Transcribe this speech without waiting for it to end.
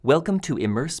Welcome to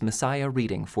Immerse Messiah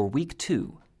Reading for Week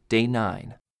 2, Day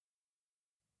 9.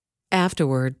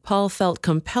 Afterward, Paul felt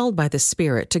compelled by the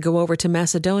Spirit to go over to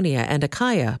Macedonia and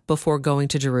Achaia before going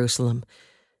to Jerusalem.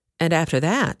 And after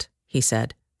that, he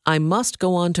said, I must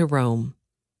go on to Rome.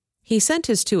 He sent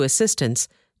his 2 assistants,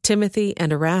 Timothy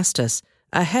and Erastus,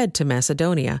 ahead to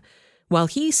Macedonia, while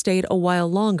he stayed a while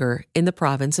longer in the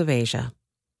province of Asia.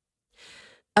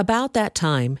 About that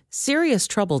time, serious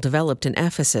trouble developed in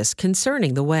Ephesus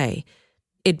concerning the way.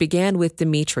 It began with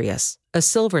Demetrius, a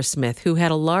silversmith who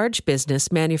had a large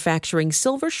business manufacturing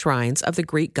silver shrines of the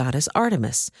Greek goddess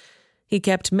Artemis. He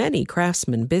kept many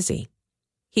craftsmen busy.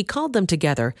 He called them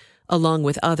together, along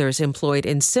with others employed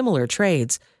in similar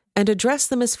trades, and addressed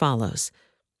them as follows.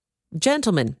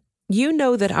 Gentlemen, you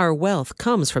know that our wealth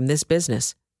comes from this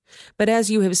business. But as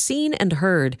you have seen and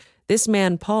heard, this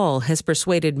man Paul has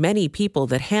persuaded many people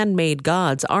that handmade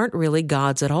gods aren't really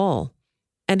gods at all.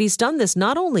 And he's done this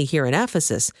not only here in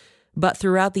Ephesus, but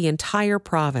throughout the entire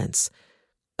province.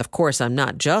 Of course, I'm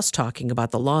not just talking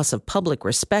about the loss of public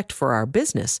respect for our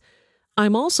business.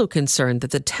 I'm also concerned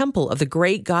that the temple of the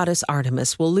great goddess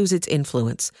Artemis will lose its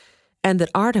influence, and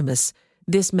that Artemis,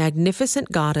 this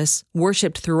magnificent goddess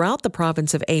worshipped throughout the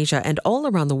province of Asia and all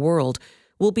around the world,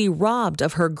 will be robbed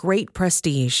of her great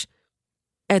prestige.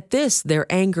 At this, their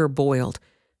anger boiled,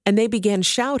 and they began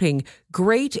shouting,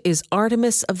 Great is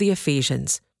Artemis of the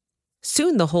Ephesians.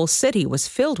 Soon the whole city was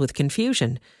filled with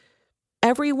confusion.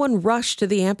 Everyone rushed to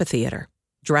the amphitheater,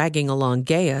 dragging along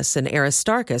Gaius and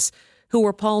Aristarchus, who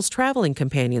were Paul's traveling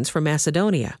companions from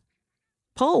Macedonia.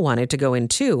 Paul wanted to go in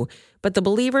too, but the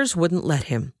believers wouldn't let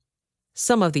him.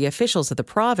 Some of the officials of the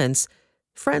province,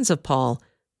 friends of Paul,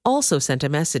 also sent a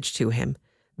message to him,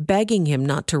 begging him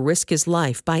not to risk his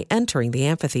life by entering the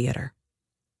amphitheater.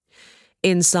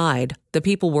 Inside, the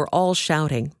people were all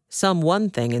shouting, some one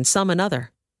thing and some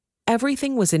another.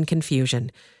 Everything was in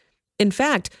confusion. In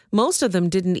fact, most of them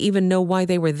didn't even know why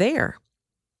they were there.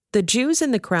 The Jews in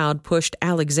the crowd pushed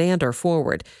Alexander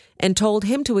forward and told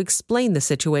him to explain the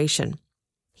situation.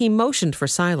 He motioned for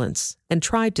silence and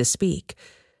tried to speak.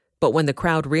 But when the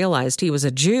crowd realized he was a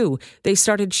Jew, they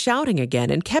started shouting again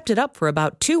and kept it up for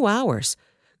about 2 hours.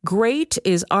 Great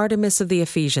is Artemis of the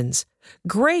Ephesians.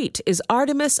 Great is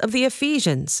Artemis of the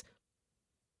Ephesians.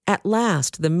 At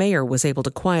last, the mayor was able to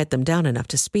quiet them down enough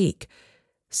to speak.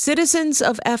 Citizens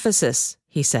of Ephesus,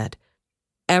 he said,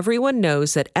 everyone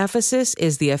knows that Ephesus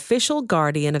is the official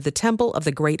guardian of the temple of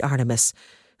the great Artemis,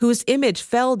 whose image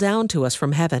fell down to us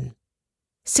from heaven.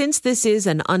 Since this is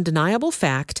an undeniable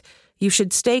fact, you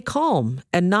should stay calm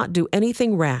and not do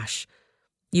anything rash.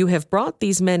 You have brought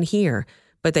these men here,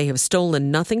 but they have stolen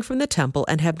nothing from the temple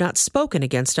and have not spoken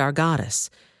against our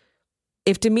goddess.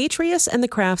 If Demetrius and the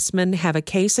craftsmen have a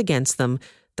case against them,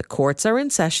 the courts are in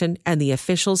session and the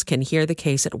officials can hear the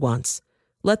case at once.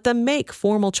 Let them make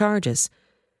formal charges.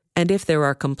 And if there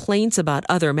are complaints about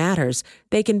other matters,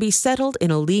 they can be settled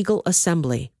in a legal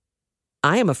assembly.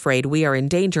 I am afraid we are in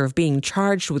danger of being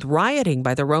charged with rioting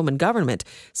by the Roman government,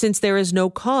 since there is no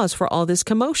cause for all this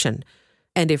commotion.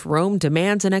 And if Rome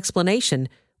demands an explanation,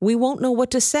 we won't know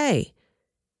what to say.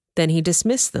 Then he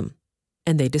dismissed them,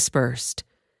 and they dispersed.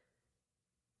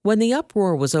 When the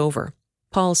uproar was over,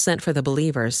 Paul sent for the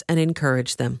believers and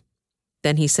encouraged them.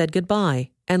 Then he said goodbye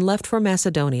and left for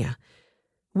Macedonia.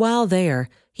 While there,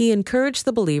 he encouraged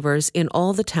the believers in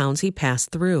all the towns he passed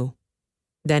through.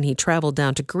 Then he traveled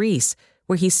down to Greece,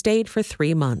 where he stayed for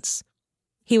 3 months.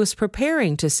 He was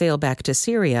preparing to sail back to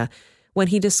Syria when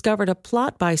he discovered a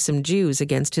plot by some Jews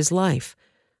against his life,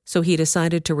 so he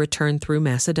decided to return through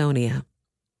Macedonia.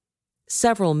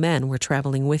 Several men were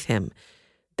traveling with him.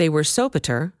 They were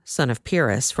Sopater, son of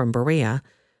Pyrrhus from Berea,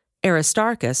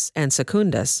 Aristarchus and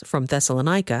Secundus from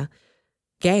Thessalonica,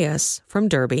 Gaius from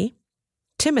Derbe,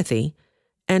 Timothy,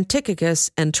 and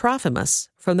Tychicus and Trophimus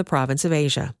from the province of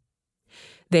Asia.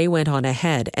 They went on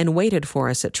ahead and waited for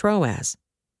us at Troas.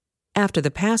 After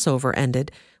the Passover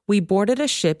ended, we boarded a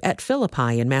ship at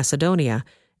Philippi in Macedonia,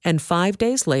 and 5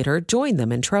 days later joined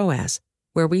them in Troas,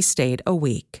 where we stayed a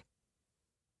week.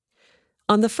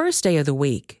 On the first day of the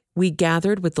week, we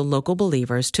gathered with the local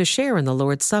believers to share in the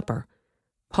Lord's Supper.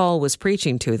 Paul was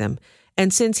preaching to them,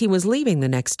 and since he was leaving the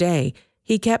next day,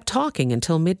 he kept talking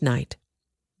until midnight.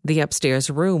 The upstairs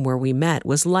room where we met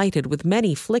was lighted with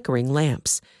many flickering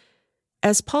lamps.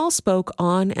 As Paul spoke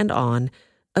on and on,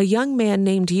 a young man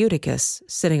named Eutychus,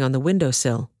 sitting on the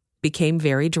windowsill, became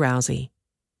very drowsy.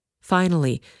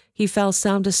 Finally, he fell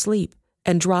sound asleep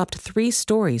and dropped 3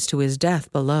 stories to his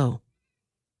death below.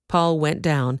 Paul went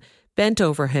down, bent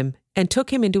over him, and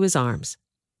took him into his arms.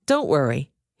 "Don't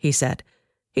worry," he said.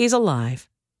 "He's alive."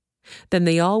 Then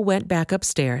they all went back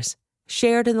upstairs,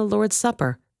 shared in the Lord's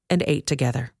Supper, and ate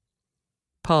together.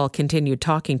 Paul continued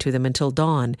talking to them until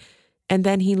dawn, and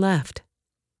then he left.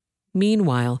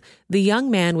 Meanwhile, the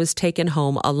young man was taken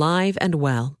home alive and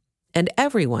well, and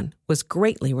everyone was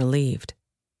greatly relieved.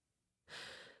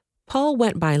 Paul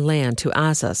went by land to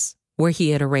Assos, where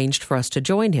he had arranged for us to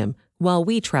join him while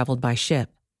we traveled by ship.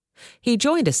 He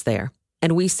joined us there,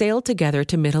 and we sailed together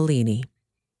to Mytilene.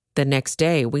 The next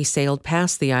day we sailed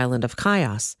past the island of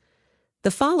Chios.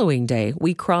 The following day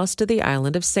we crossed to the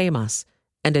island of Samos,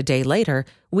 and a day later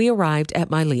we arrived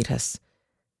at Miletus.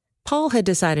 Paul had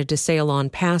decided to sail on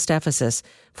past Ephesus,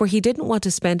 for he didn't want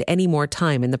to spend any more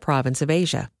time in the province of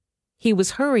Asia. He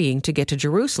was hurrying to get to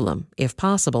Jerusalem, if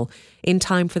possible, in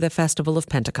time for the festival of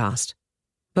Pentecost.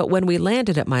 But when we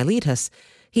landed at Miletus,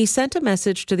 he sent a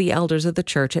message to the elders of the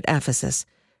church at Ephesus,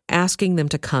 asking them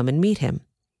to come and meet him.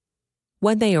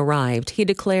 When they arrived, he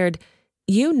declared,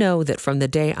 "You know that from the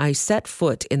day I set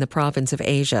foot in the province of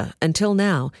Asia until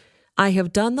now, I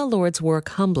have done the Lord's work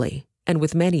humbly and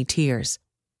with many tears.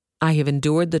 I have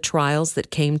endured the trials that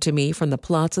came to me from the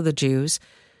plots of the Jews.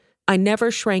 I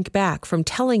never shrank back from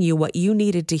telling you what you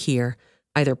needed to hear,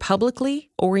 either publicly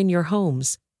or in your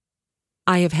homes.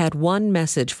 I have had one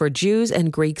message for Jews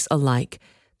and Greeks alike,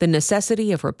 the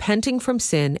necessity of repenting from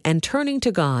sin and turning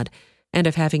to God, and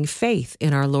of having faith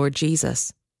in our Lord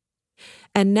Jesus.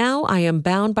 And now I am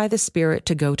bound by the Spirit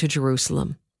to go to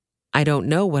Jerusalem. I don't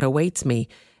know what awaits me,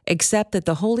 except that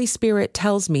the Holy Spirit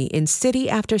tells me in city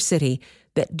after city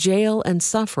that jail and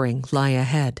suffering lie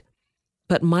ahead.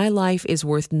 But my life is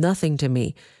worth nothing to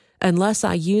me unless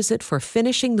I use it for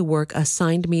finishing the work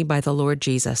assigned me by the Lord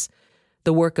Jesus,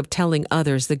 the work of telling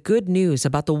others the good news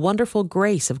about the wonderful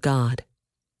grace of God.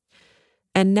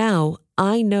 And now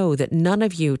I know that none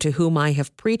of you to whom I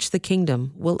have preached the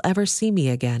kingdom will ever see me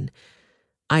again.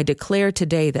 I declare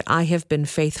today that I have been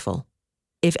faithful.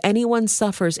 If anyone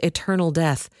suffers eternal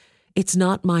death, it's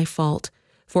not my fault,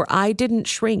 for I didn't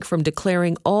shrink from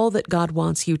declaring all that God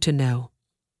wants you to know.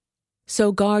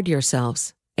 So guard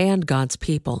yourselves and God's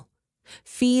people.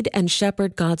 Feed and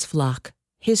shepherd God's flock,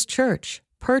 His church,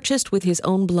 purchased with His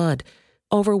own blood,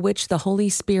 over which the Holy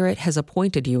Spirit has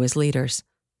appointed you as leaders.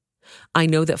 I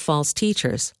know that false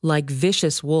teachers, like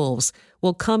vicious wolves,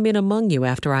 will come in among you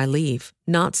after I leave,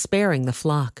 not sparing the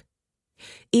flock.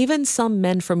 Even some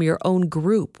men from your own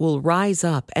group will rise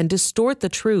up and distort the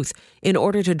truth in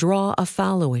order to draw a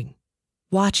following.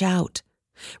 Watch out.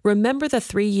 Remember the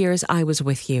 3 years I was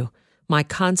with you, my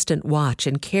constant watch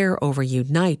and care over you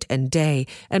night and day,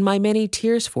 and my many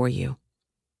tears for you.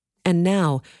 And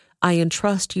now I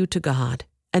entrust you to God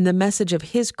and the message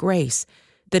of His grace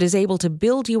that is able to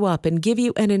build you up and give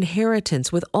you an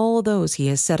inheritance with all those He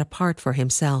has set apart for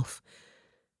Himself.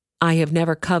 I have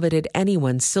never coveted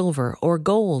anyone's silver or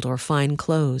gold or fine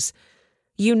clothes.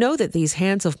 You know that these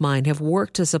hands of mine have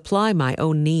worked to supply my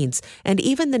own needs and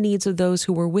even the needs of those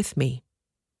who were with me.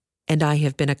 And I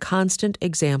have been a constant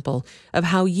example of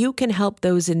how you can help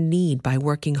those in need by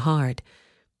working hard.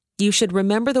 You should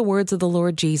remember the words of the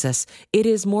Lord Jesus, "It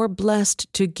is more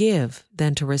blessed to give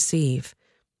than to receive."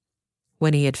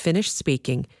 When he had finished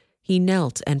speaking, he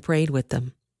knelt and prayed with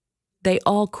them. They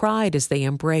all cried as they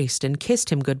embraced and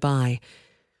kissed him goodbye.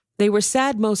 They were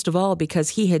sad most of all because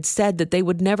he had said that they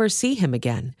would never see him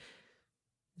again.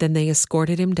 Then they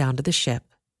escorted him down to the ship.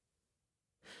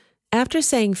 After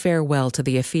saying farewell to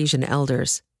the Ephesian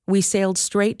elders, we sailed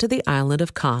straight to the island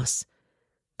of Kos.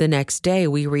 The next day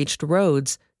we reached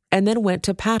Rhodes and then went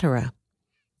to Patara.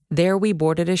 There we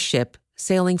boarded a ship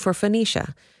sailing for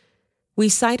Phoenicia. We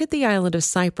sighted the island of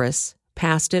Cyprus,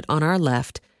 passed it on our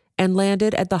left, and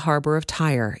landed at the harbor of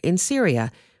Tyre in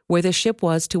Syria, where the ship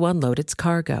was to unload its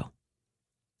cargo.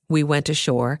 We went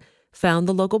ashore, found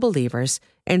the local believers,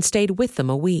 and stayed with them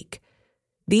a week.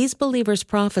 These believers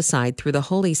prophesied through the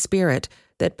Holy Spirit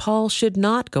that Paul should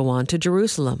not go on to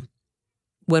Jerusalem.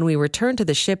 When we returned to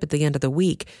the ship at the end of the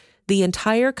week, the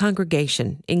entire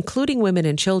congregation, including women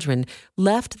and children,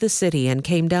 left the city and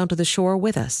came down to the shore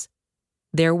with us.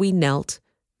 There we knelt,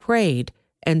 prayed,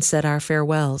 and said our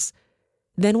farewells.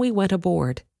 Then we went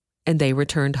aboard, and they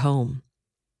returned home.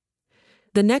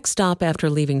 The next stop after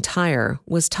leaving Tyre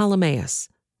was Ptolemais,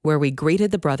 where we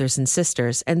greeted the brothers and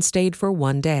sisters and stayed for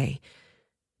 1 day.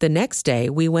 The next day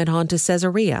we went on to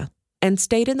Caesarea and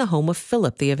stayed in the home of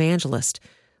Philip the evangelist,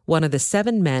 one of the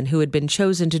 7 men who had been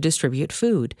chosen to distribute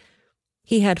food.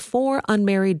 He had 4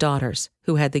 unmarried daughters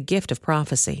who had the gift of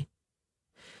prophecy.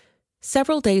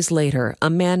 Several days later, a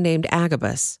man named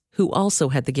Agabus, who also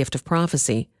had the gift of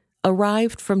prophecy,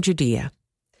 arrived from Judea.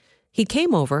 He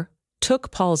came over,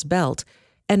 took Paul's belt,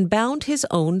 and bound his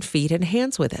own feet and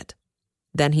hands with it.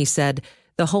 Then he said,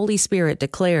 "The Holy Spirit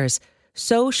declares,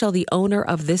 so shall the owner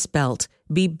of this belt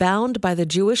be bound by the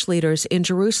Jewish leaders in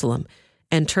Jerusalem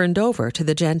and turned over to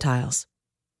the Gentiles."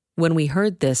 When we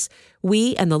heard this,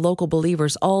 we and the local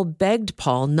believers all begged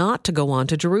Paul not to go on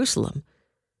to Jerusalem.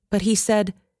 But he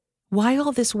said, "Why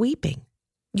all this weeping?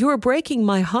 You are breaking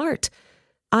my heart.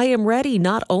 I am ready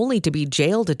not only to be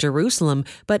jailed at Jerusalem,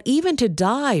 but even to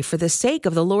die for the sake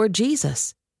of the Lord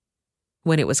Jesus."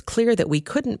 When it was clear that we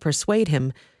couldn't persuade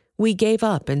him, we gave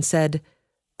up and said,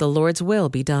 "The Lord's will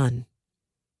be done."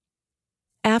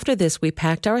 After this, we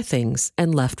packed our things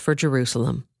and left for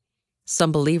Jerusalem.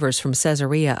 Some believers from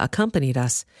Caesarea accompanied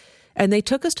us, and they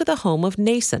took us to the home of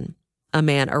Mnason, a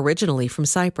man originally from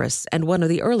Cyprus and one of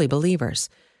the early believers.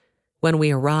 When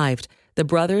we arrived, the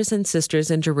brothers and sisters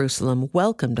in Jerusalem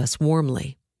welcomed us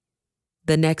warmly.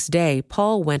 The next day,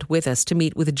 Paul went with us to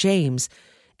meet with James,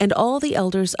 and all the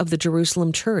elders of the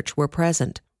Jerusalem church were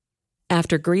present.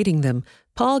 After greeting them,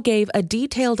 Paul gave a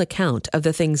detailed account of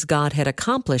the things God had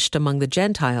accomplished among the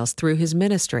Gentiles through his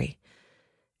ministry.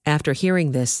 After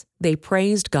hearing this, they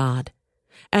praised God.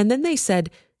 And then they said,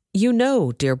 "You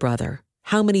know, dear brother,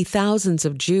 how many thousands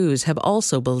of Jews have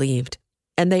also believed,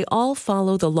 and they all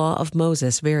follow the law of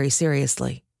Moses very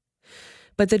seriously.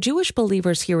 But the Jewish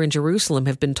believers here in Jerusalem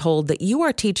have been told that you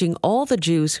are teaching all the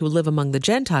Jews who live among the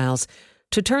Gentiles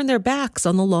to turn their backs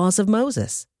on the laws of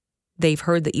Moses. They've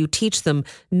heard that you teach them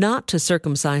not to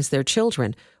circumcise their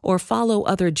children or follow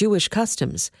other Jewish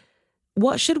customs.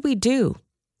 What should we do?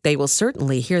 They will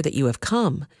certainly hear that you have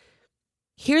come.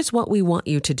 Here's what we want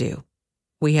you to do.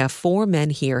 We have 4 men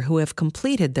here who have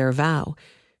completed their vow.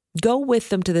 Go with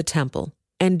them to the temple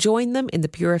and join them in the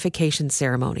purification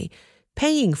ceremony,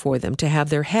 paying for them to have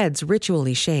their heads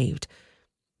ritually shaved.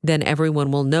 Then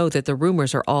everyone will know that the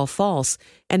rumors are all false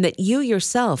and that you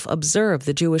yourself observe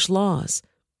the Jewish laws.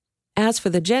 As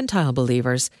for the Gentile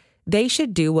believers, they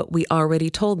should do what we already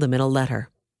told them in a letter.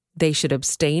 They should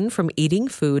abstain from eating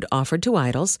food offered to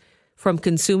idols, from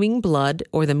consuming blood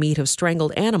or the meat of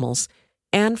strangled animals,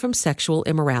 and from sexual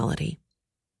immorality."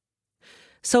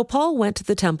 So Paul went to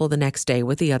the temple the next day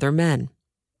with the other men.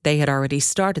 They had already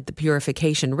started the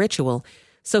purification ritual,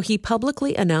 so he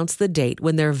publicly announced the date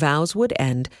when their vows would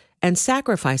end and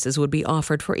sacrifices would be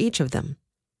offered for each of them.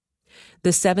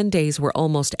 The 7 days were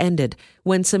almost ended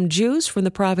when some Jews from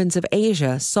the province of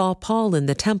Asia saw Paul in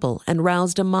the temple and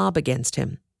roused a mob against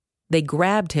him. They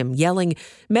grabbed him, yelling,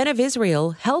 "Men of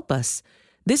Israel, help us!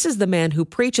 This is the man who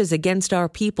preaches against our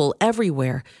people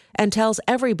everywhere and tells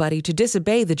everybody to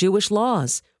disobey the Jewish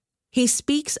laws. He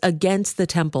speaks against the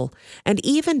temple and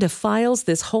even defiles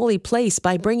this holy place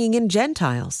by bringing in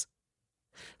Gentiles."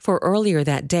 For earlier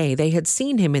that day they had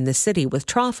seen him in the city with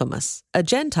Trophimus, a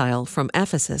Gentile from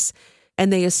Ephesus,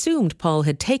 and they assumed Paul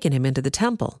had taken him into the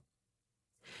temple.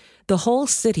 The whole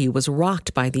city was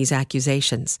rocked by these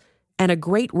accusations, and a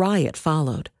great riot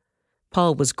followed.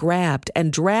 Paul was grabbed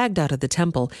and dragged out of the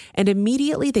temple, and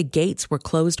immediately the gates were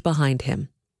closed behind him.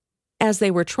 As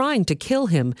they were trying to kill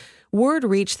him, word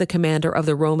reached the commander of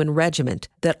the Roman regiment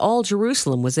that all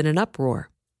Jerusalem was in an uproar.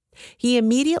 He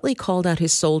immediately called out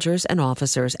his soldiers and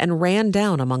officers and ran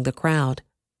down among the crowd.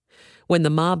 When the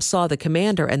mob saw the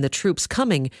commander and the troops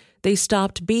coming, they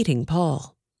stopped beating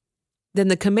Paul. Then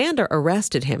the commander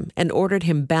arrested him and ordered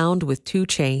him bound with 2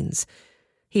 chains.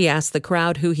 He asked the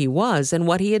crowd who he was and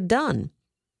what he had done.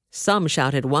 Some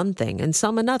shouted one thing and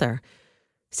some another.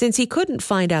 Since he couldn't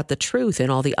find out the truth in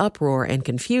all the uproar and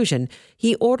confusion,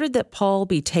 he ordered that Paul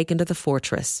be taken to the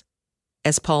fortress.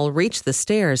 As Paul reached the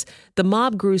stairs, the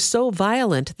mob grew so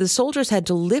violent the soldiers had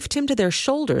to lift him to their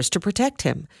shoulders to protect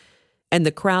him, and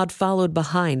the crowd followed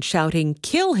behind, shouting,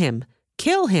 "Kill him!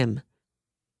 Kill him!"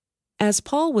 As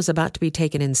Paul was about to be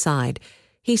taken inside,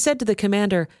 he said to the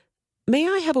commander, "May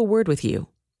I have a word with you?"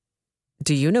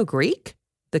 "Do you know Greek?"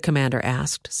 the commander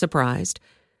asked, surprised.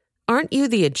 "Aren't you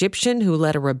the Egyptian who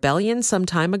led a rebellion some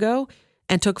time ago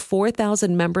and took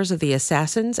 4,000 members of the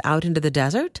assassins out into the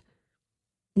desert?"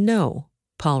 "No,"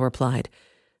 Paul replied.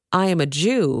 "I am a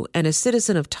Jew and a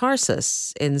citizen of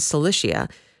Tarsus in Cilicia,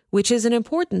 which is an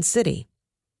important city.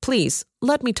 Please,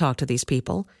 let me talk to these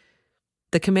people."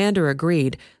 The commander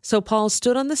agreed, so Paul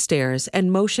stood on the stairs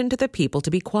and motioned to the people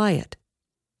to be quiet.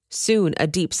 Soon a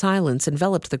deep silence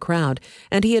enveloped the crowd,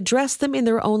 and he addressed them in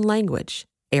their own language,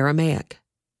 Aramaic.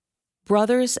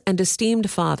 "Brothers and esteemed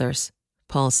fathers,"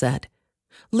 Paul said,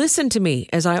 "listen to me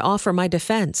as I offer my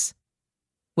defense."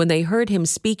 When they heard him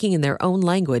speaking in their own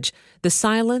language, the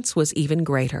silence was even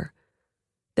greater.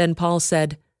 Then Paul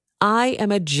said, "I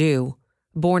am a Jew,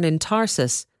 born in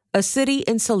Tarsus, a city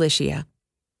in Cilicia,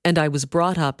 and I was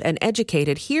brought up and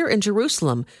educated here in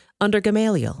Jerusalem under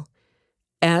Gamaliel.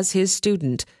 As his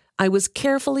student, I was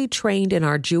carefully trained in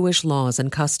our Jewish laws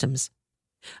and customs.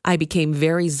 I became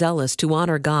very zealous to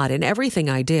honor God in everything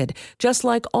I did, just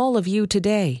like all of you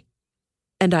today.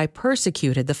 And I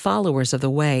persecuted the followers of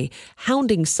the way,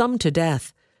 hounding some to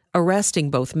death, arresting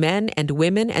both men and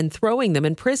women and throwing them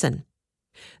in prison.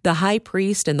 The high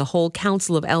priest and the whole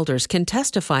council of elders can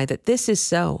testify that this is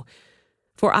so.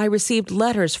 For I received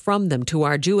letters from them to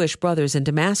our Jewish brothers in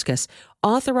Damascus,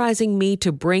 authorizing me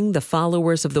to bring the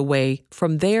followers of the way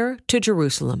from there to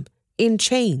Jerusalem, in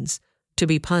chains, to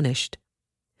be punished.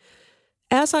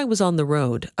 As I was on the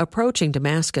road, approaching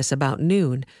Damascus about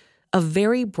noon, a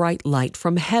very bright light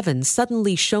from heaven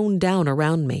suddenly shone down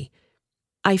around me.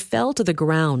 I fell to the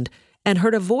ground and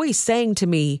heard a voice saying to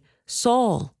me,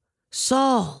 "Saul,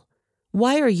 Saul,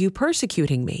 why are you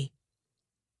persecuting me?"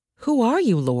 "Who are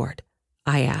you, Lord?"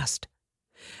 I asked.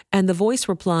 And the voice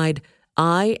replied,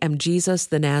 "I am Jesus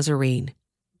the Nazarene,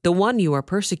 the one you are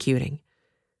persecuting."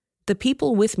 The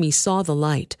people with me saw the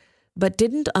light, but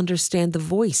didn't understand the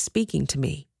voice speaking to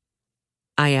me.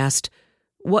 I asked,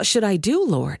 "What should I do,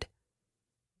 Lord?"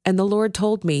 And the Lord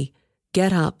told me,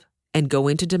 "Get up and go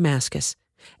into Damascus,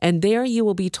 and there you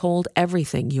will be told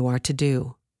everything you are to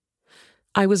do."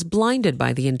 I was blinded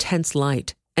by the intense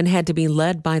light and had to be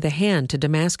led by the hand to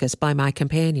Damascus by my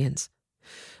companions.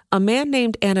 A man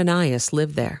named Ananias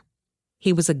lived there.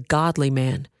 He was a godly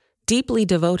man, deeply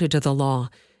devoted to the law,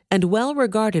 and well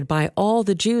regarded by all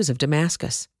the Jews of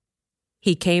Damascus.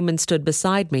 He came and stood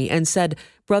beside me and said,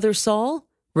 "Brother Saul,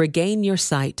 regain your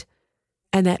sight."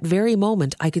 And that very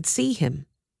moment I could see him.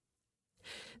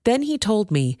 Then he told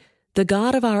me, "The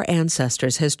God of our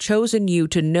ancestors has chosen you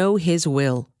to know his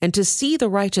will and to see the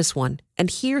Righteous One and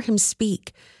hear him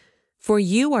speak. For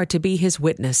you are to be his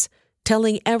witness,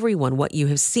 telling everyone what you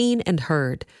have seen and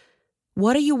heard.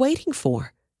 What are you waiting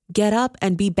for? Get up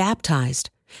and be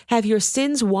baptized. Have your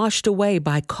sins washed away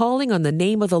by calling on the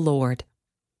name of the Lord."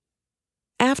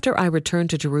 After I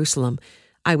returned to Jerusalem,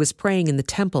 I was praying in the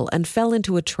temple and fell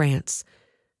into a trance.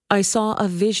 I saw a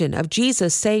vision of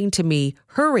Jesus saying to me,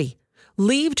 "Hurry,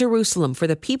 leave Jerusalem, for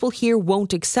the people here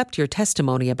won't accept your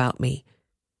testimony about me."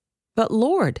 "But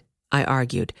Lord," I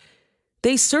argued,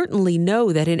 "they certainly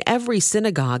know that in every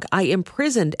synagogue I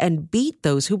imprisoned and beat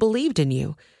those who believed in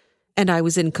you. And I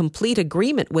was in complete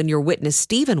agreement when your witness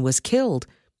Stephen was killed.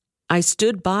 I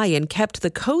stood by and kept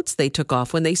the coats they took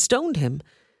off when they stoned him."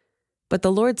 But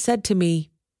the Lord said to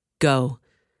me, "Go,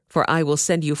 for I will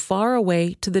send you far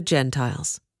away to the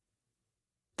Gentiles."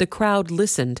 The crowd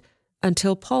listened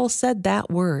until Paul said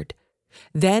that word.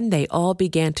 Then they all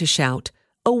began to shout,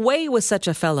 "Away with such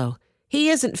a fellow! He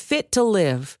isn't fit to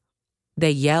live!"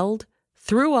 They yelled,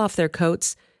 threw off their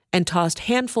coats, and tossed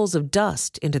handfuls of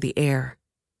dust into the air.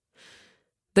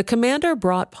 The commander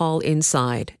brought Paul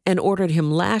inside and ordered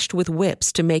him lashed with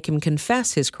whips to make him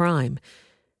confess his crime.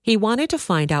 He wanted to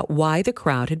find out why the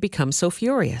crowd had become so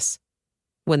furious.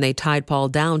 When they tied Paul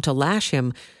down to lash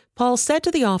him, Paul said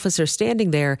to the officer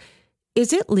standing there,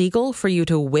 "Is it legal for you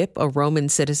to whip a Roman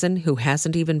citizen who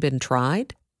hasn't even been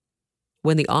tried?"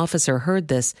 When the officer heard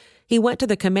this, he went to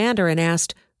the commander and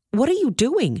asked, "What are you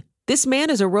doing? This man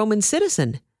is a Roman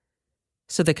citizen."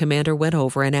 So the commander went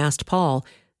over and asked Paul,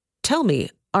 "Tell me,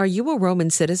 are you a Roman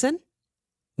citizen?"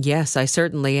 "Yes, I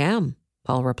certainly am,"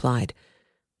 Paul replied.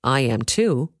 "I am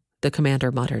too," the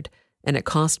commander muttered, "and it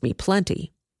cost me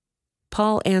plenty."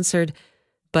 Paul answered,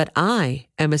 "But I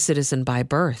am a citizen by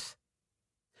birth."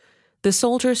 The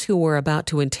soldiers who were about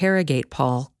to interrogate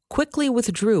Paul quickly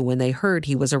withdrew when they heard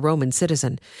he was a Roman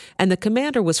citizen, and the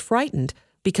commander was frightened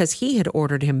because he had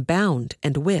ordered him bound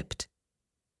and whipped.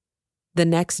 The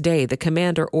next day, the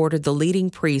commander ordered the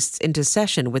leading priests into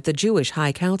session with the Jewish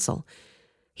High Council.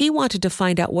 He wanted to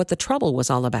find out what the trouble was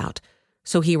all about,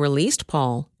 so he released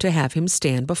Paul to have him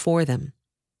stand before them.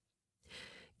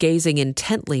 Gazing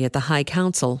intently at the High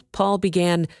Council, Paul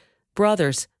began,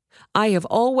 "Brothers, I have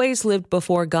always lived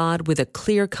before God with a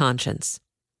clear conscience."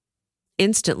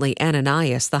 Instantly,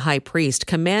 Ananias, the high priest,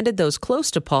 commanded those close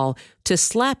to Paul to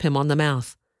slap him on the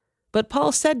mouth. But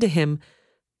Paul said to him,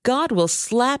 "God will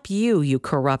slap you, you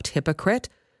corrupt hypocrite.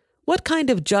 What kind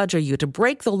of judge are you to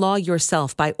break the law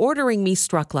yourself by ordering me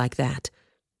struck like that?"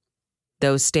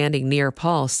 Those standing near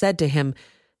Paul said to him,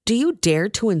 "Do you dare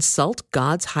to insult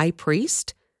God's high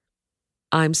priest?"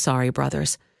 "I'm sorry,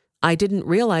 brothers. I didn't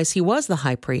realize he was the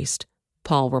high priest,"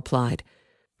 Paul replied.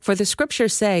 "For the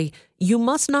scriptures say, 'You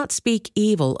must not speak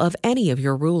evil of any of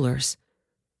your rulers.'"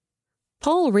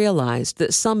 Paul realized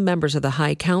that some members of the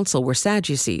high council were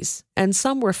Sadducees and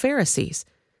some were Pharisees.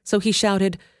 So he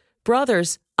shouted,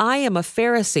 "Brothers, I am a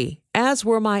Pharisee, as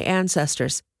were my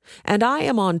ancestors, and I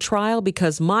am on trial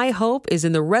because my hope is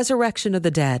in the resurrection of the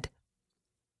dead."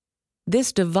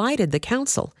 This divided the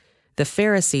council, the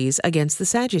Pharisees against the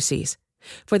Sadducees.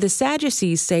 For the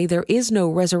Sadducees say there is no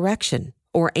resurrection,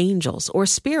 or angels, or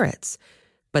spirits,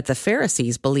 but the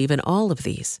Pharisees believe in all of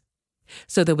these.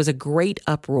 So there was a great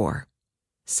uproar.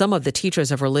 Some of the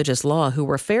teachers of religious law who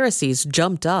were Pharisees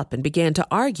jumped up and began to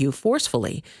argue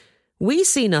forcefully. "We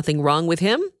see nothing wrong with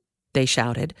him," they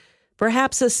shouted.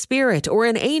 "Perhaps a spirit or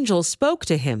an angel spoke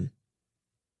to him."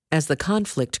 As the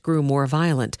conflict grew more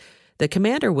violent, the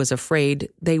commander was afraid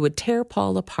they would tear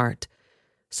Paul apart.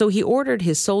 So he ordered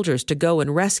his soldiers to go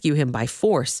and rescue him by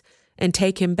force and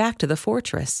take him back to the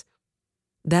fortress.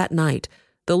 That night,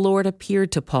 the Lord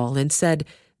appeared to Paul and said,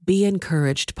 "Be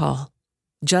encouraged, Paul.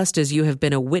 Just as you have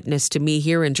been a witness to me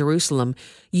here in Jerusalem,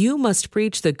 you must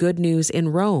preach the good news in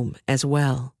Rome as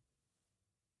well."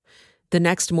 The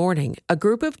next morning, a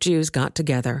group of Jews got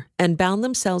together and bound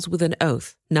themselves with an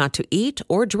oath not to eat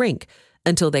or drink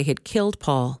until they had killed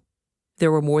Paul.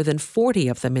 There were more than 40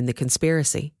 of them in the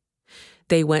conspiracy.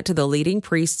 They went to the leading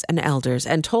priests and elders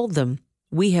and told them,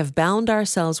 "We have bound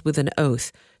ourselves with an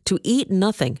oath to eat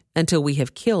nothing until we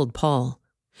have killed Paul.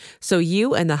 So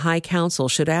you and the high council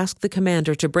should ask the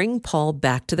commander to bring Paul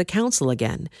back to the council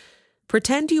again.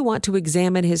 Pretend you want to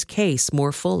examine his case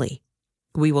more fully.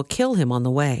 We will kill him on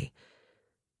the way."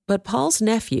 But Paul's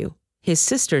nephew, his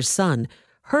sister's son,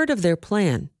 heard of their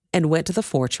plan and went to the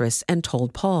fortress and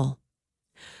told Paul.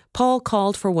 Paul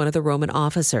called for one of the Roman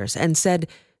officers and said,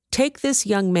 "Take this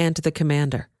young man to the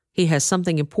commander. He has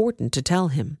something important to tell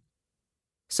him."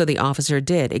 So the officer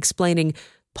did, explaining,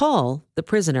 "Paul, the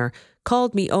prisoner,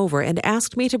 called me over and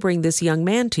asked me to bring this young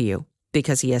man to you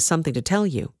because he has something to tell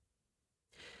you."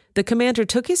 The commander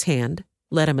took his hand,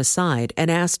 led him aside, and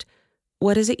asked,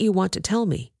 "What is it you want to tell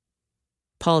me?"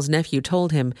 Paul's nephew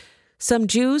told him, "Some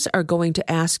Jews are going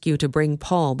to ask you to bring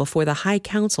Paul before the high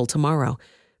council tomorrow,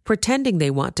 pretending they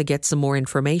want to get some more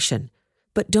information.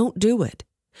 But don't do it.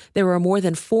 There are more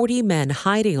than 40 men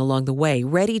hiding along the way,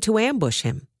 ready to ambush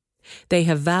him. They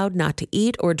have vowed not to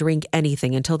eat or drink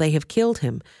anything until they have killed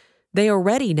him. They are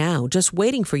ready now, just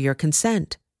waiting for your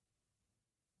consent."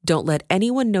 "Don't let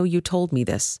anyone know you told me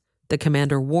this," the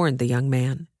commander warned the young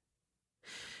man.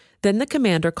 Then the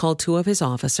commander called 2 of his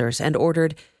officers and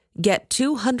ordered, "Get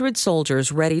 200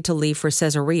 soldiers ready to leave for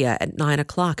Caesarea at 9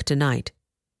 o'clock tonight.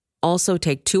 Also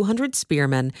take 200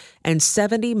 spearmen and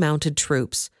 70 mounted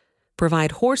troops.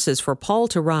 Provide horses for Paul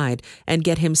to ride and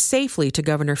get him safely to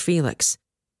Governor Felix."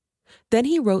 Then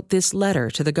he wrote this letter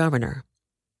to the governor.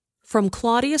 "From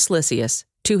Claudius Lysias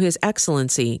to His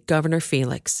Excellency Governor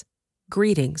Felix.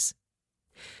 Greetings.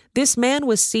 This man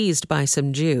was seized by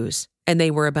some Jews, and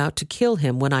they were about to kill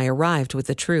him when I arrived with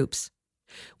the troops.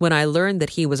 When I learned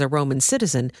that he was a Roman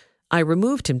citizen, I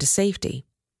removed him to safety.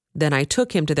 Then I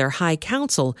took him to their high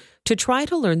council to try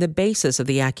to learn the basis of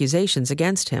the accusations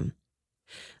against him.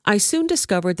 I soon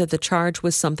discovered that the charge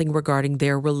was something regarding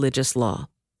their religious law,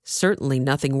 certainly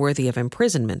nothing worthy of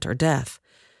imprisonment or death.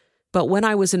 But when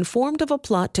I was informed of a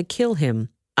plot to kill him,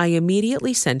 I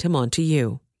immediately sent him on to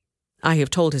you. I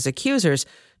have told his accusers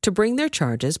to bring their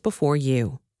charges before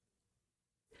you."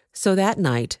 So that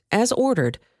night, as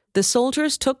ordered, the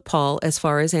soldiers took Paul as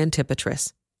far as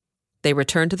Antipatris. They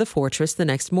returned to the fortress the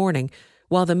next morning,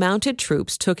 while the mounted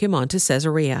troops took him on to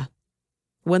Caesarea.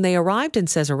 When they arrived in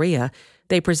Caesarea,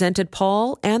 they presented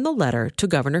Paul and the letter to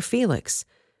Governor Felix.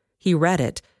 He read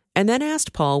it, and then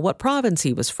asked Paul what province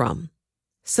he was from.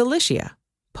 "Cilicia,"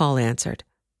 Paul answered.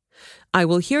 "I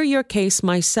will hear your case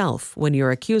myself when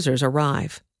your accusers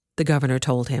arrive," the governor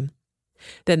told him.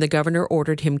 Then the governor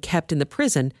ordered him kept in the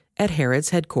prison at Herod's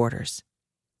headquarters.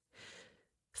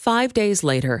 5 days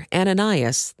later,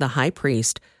 Ananias, the high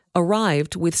priest,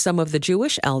 arrived with some of the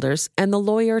Jewish elders and the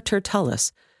lawyer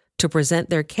Tertullus to present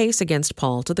their case against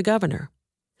Paul to the governor.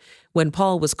 When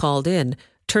Paul was called in,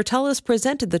 Tertullus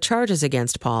presented the charges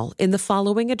against Paul in the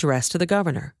following address to the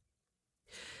governor.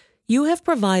 "You have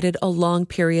provided a long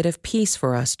period of peace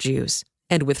for us Jews,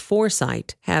 and with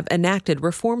foresight have enacted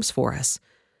reforms for us.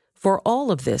 For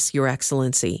all of this, Your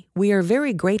Excellency, we are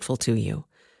very grateful to you.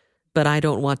 But I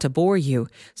don't want to bore you,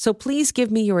 so please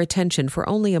give me your attention for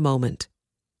only a moment.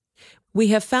 We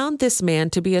have found this man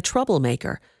to be a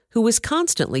troublemaker who is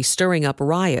constantly stirring up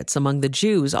riots among the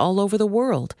Jews all over the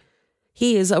world.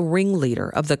 He is a ringleader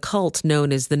of the cult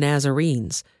known as the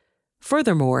Nazarenes.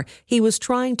 Furthermore, he was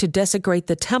trying to desecrate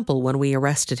the temple when we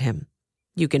arrested him.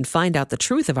 You can find out the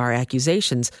truth of our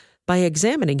accusations by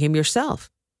examining him yourself."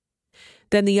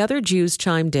 Then the other Jews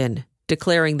chimed in,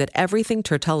 declaring that everything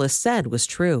Tertullus said was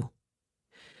true.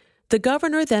 The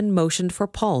governor then motioned for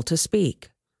Paul to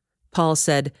speak. Paul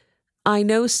said, "I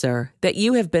know, sir, that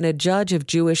you have been a judge of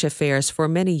Jewish affairs for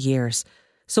many years,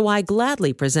 so I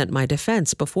gladly present my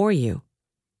defense before you.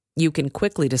 You can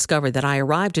quickly discover that I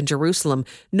arrived in Jerusalem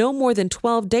no more than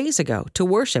 12 days ago to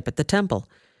worship at the temple.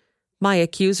 My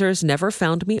accusers never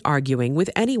found me arguing with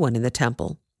anyone in the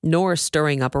temple, nor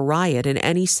stirring up a riot in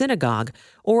any synagogue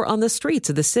or on the streets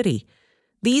of the city.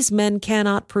 These men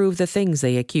cannot prove the things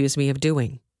they accuse me of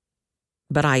doing.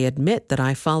 But I admit that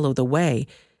I follow the way,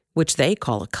 which they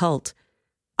call a cult.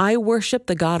 I worship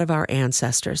the God of our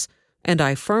ancestors, and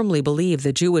I firmly believe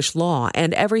the Jewish law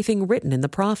and everything written in the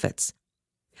prophets.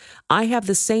 I have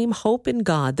the same hope in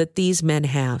God that these men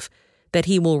have, that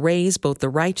He will raise both the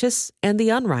righteous and the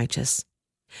unrighteous.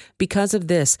 Because of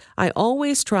this, I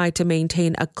always try to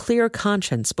maintain a clear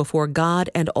conscience before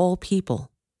God and all people.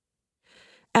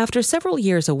 After several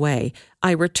years away,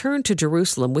 I returned to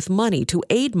Jerusalem with money to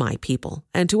aid my people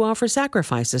and to offer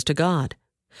sacrifices to God.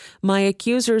 My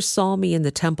accusers saw me in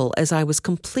the temple as I was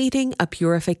completing a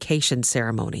purification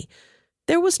ceremony.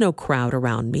 There was no crowd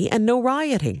around me and no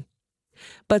rioting.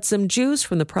 But some Jews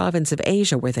from the province of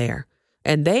Asia were there,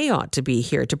 and they ought to be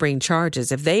here to bring charges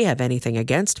if they have anything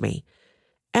against me.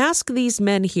 Ask these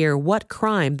men here what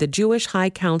crime the Jewish High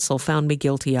Council found me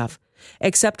guilty of,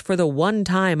 except for the one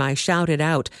time I shouted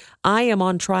out, "I am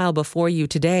on trial before you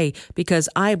today because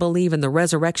I believe in the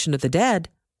resurrection of the dead."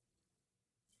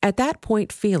 At that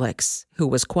point, Felix, who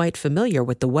was quite familiar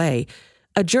with the way,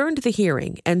 adjourned the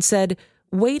hearing and said,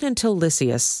 "Wait until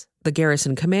Lysias, the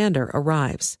garrison commander,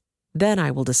 arrives. Then I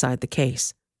will decide the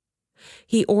case."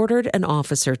 He ordered an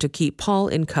officer to keep Paul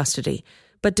in custody,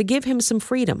 but to give him some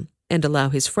freedom and allow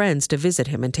his friends to visit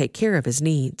him and take care of his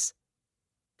needs.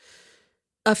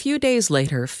 A few days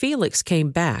later, Felix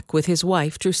came back with his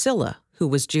wife Drusilla, who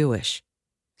was Jewish.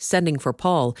 Sending for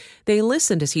Paul, they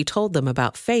listened as he told them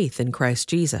about faith in Christ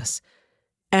Jesus.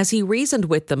 As he reasoned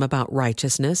with them about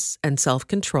righteousness and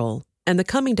self-control and the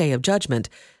coming day of judgment,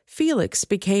 Felix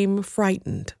became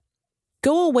frightened.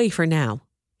 "Go away for now,"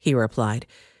 he replied.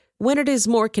 "When it is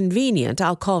more convenient,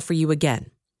 I'll call for you again."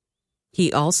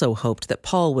 He also hoped that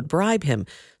Paul would bribe him,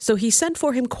 so he sent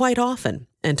for him quite often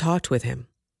and talked with him.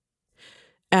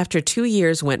 After 2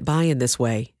 years went by in this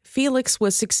way, Felix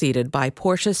was succeeded by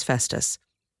Porcius Festus,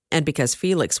 and because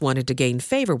Felix wanted to gain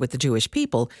favor with the Jewish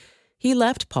people, he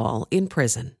left Paul in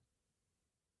prison.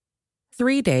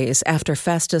 3 days after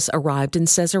Festus arrived in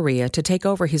Caesarea to take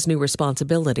over his new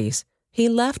responsibilities, he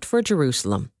left for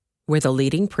Jerusalem, where the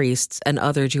leading priests and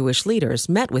other Jewish leaders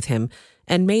met with him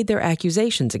and made their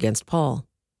accusations against Paul.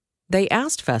 They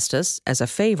asked Festus, as a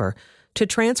favor, to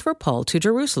transfer Paul to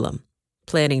Jerusalem,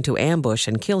 planning to ambush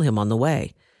and kill him on the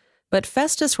way. But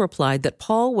Festus replied that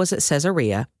Paul was at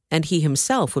Caesarea and he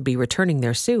himself would be returning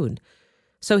there soon.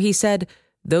 So he said,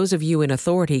 "Those of you in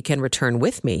authority can return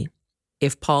with me.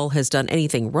 If Paul has done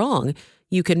anything wrong,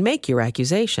 you can make your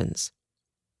accusations."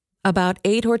 About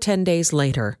 8 or 10 days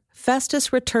later,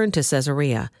 Festus returned to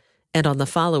Caesarea, and on the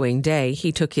following day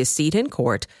he took his seat in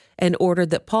court and ordered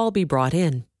that Paul be brought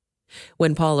in.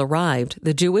 When Paul arrived,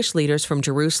 the Jewish leaders from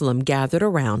Jerusalem gathered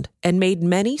around and made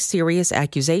many serious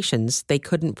accusations they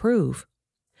couldn't prove.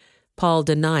 Paul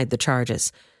denied the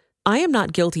charges. "I am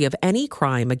not guilty of any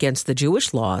crime against the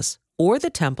Jewish laws, or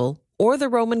the temple, or the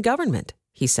Roman government,"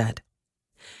 he said.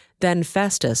 Then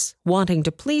Festus, wanting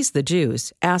to please the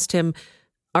Jews, asked him,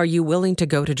 "Are you willing to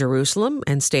go to Jerusalem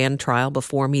and stand trial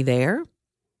before me there?"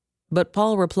 But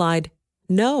Paul replied,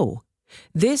 "No,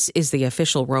 this is the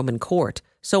official Roman court,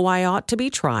 so I ought to be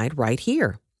tried right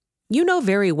here. You know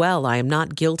very well I am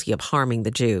not guilty of harming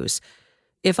the Jews.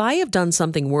 If I have done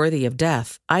something worthy of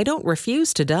death, I don't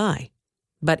refuse to die.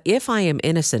 But if I am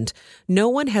innocent, no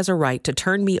one has a right to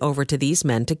turn me over to these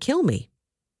men to kill me.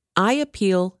 I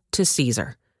appeal to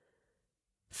Caesar."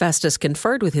 Festus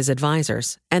conferred with his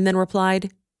advisers and then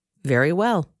replied, "Very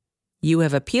well. You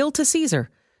have appealed to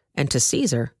Caesar, and to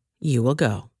Caesar you will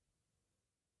go."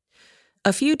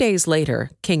 A few days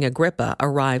later, King Agrippa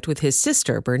arrived with his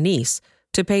sister Bernice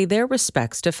to pay their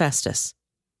respects to Festus.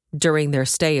 During their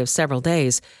stay of several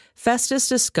days, Festus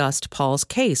discussed Paul's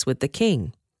case with the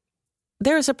king.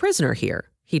 "There is a prisoner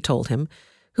here," he told him,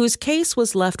 "whose case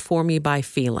was left for me by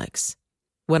Felix.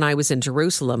 When I was in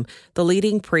Jerusalem, the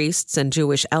leading priests and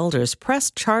Jewish elders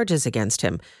pressed charges against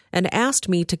him and asked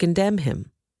me to condemn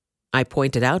him. I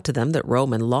pointed out to them that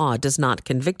Roman law does not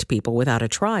convict people without a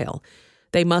trial.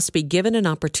 They must be given an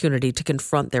opportunity to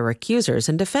confront their accusers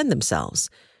and defend themselves.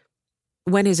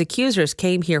 When his accusers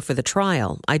came here for the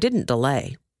trial, I didn't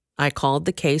delay. I called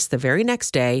the case the very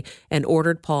next day and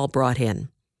ordered Paul brought in.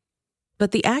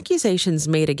 But the accusations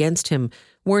made against him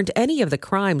weren't any of the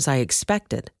crimes I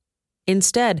expected.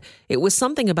 Instead, it was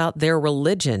something about their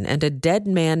religion and a dead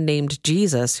man named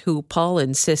Jesus who Paul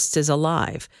insists is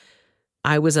alive.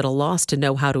 I was at a loss to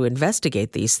know how to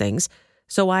investigate these things,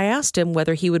 so I asked him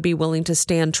whether he would be willing to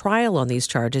stand trial on these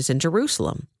charges in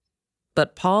Jerusalem.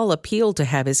 But Paul appealed to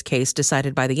have his case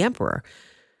decided by the emperor,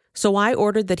 so I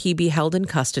ordered that he be held in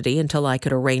custody until I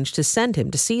could arrange to send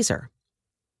him to Caesar.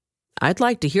 "I'd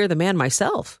like to hear the man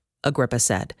myself," Agrippa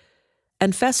said.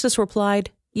 And Festus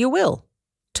replied, "You will,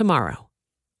 tomorrow."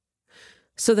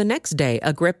 So the next day,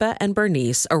 Agrippa and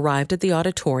Bernice arrived at the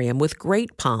auditorium with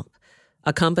great pomp,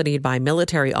 accompanied by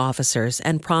military officers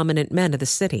and prominent men of the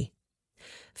city.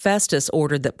 Festus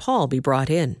ordered that Paul be brought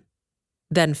in.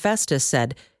 Then Festus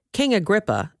said, "King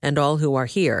Agrippa, and all who are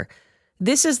here,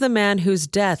 this is the man whose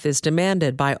death is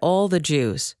demanded by all the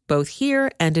Jews, both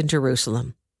here and in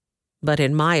Jerusalem. But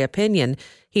in my opinion,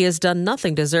 he has done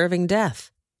nothing deserving death.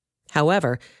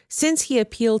 However, since he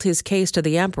appealed his case to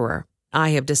the emperor,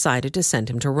 I have decided to send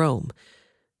him to Rome.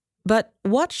 But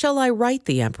what shall I write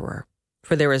the emperor?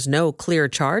 For there is no clear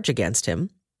charge against him.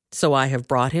 So I have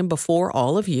brought him before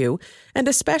all of you, and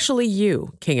especially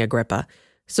you, King Agrippa,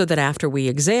 so that after we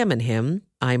examine him,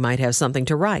 I might have something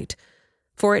to write.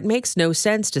 For it makes no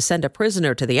sense to send a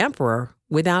prisoner to the emperor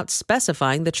without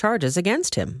specifying the charges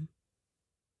against him."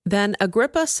 Then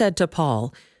Agrippa said to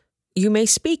Paul, "You may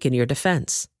speak in your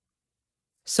defense."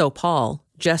 So Paul,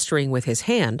 gesturing with his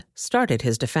hand, started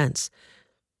his defense.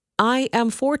 "I am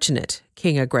fortunate,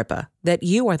 King Agrippa, that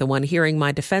you are the one hearing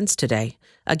my defense today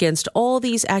against all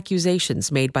these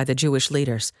accusations made by the Jewish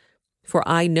leaders, for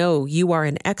I know you are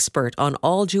an expert on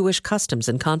all Jewish customs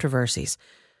and controversies.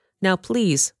 Now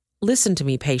please, listen to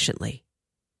me patiently.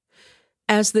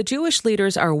 As the Jewish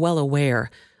leaders are well aware,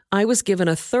 I was given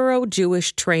a thorough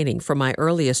Jewish training from my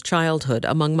earliest childhood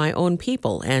among my own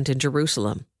people and in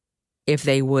Jerusalem. If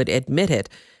they would admit it,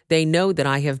 they know that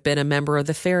I have been a member of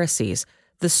the Pharisees,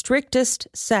 the strictest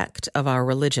sect of our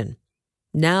religion.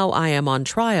 Now I am on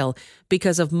trial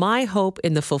because of my hope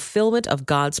in the fulfillment of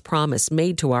God's promise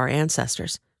made to our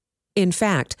ancestors. In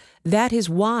fact, that is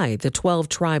why the 12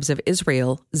 tribes of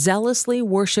Israel zealously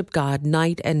worship God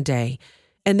night and day,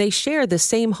 and they share the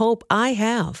same hope I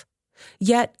have.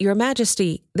 Yet, Your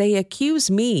Majesty, they accuse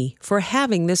me for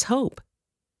having this hope.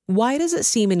 Why does it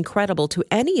seem incredible to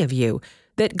any of you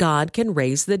that God can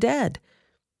raise the dead?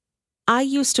 I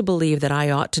used to believe that I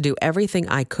ought to do everything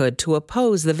I could to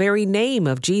oppose the very name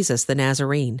of Jesus the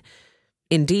Nazarene.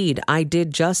 Indeed, I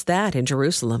did just that in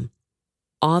Jerusalem.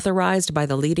 Authorized by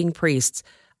the leading priests,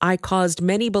 I caused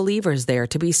many believers there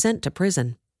to be sent to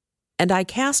prison, and I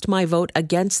cast my vote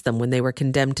against them when they were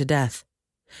condemned to death.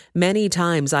 Many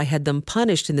times I had them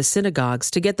punished in the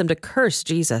synagogues to get them to curse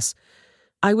Jesus.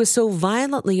 I was so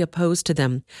violently opposed to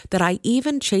them that I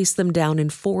even chased them down in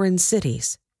foreign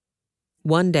cities.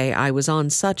 One day I was on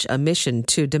such a mission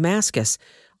to Damascus,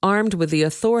 armed with the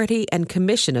authority and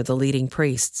commission of the leading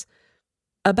priests.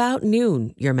 About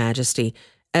noon, Your Majesty,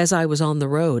 as I was on the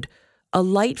road, a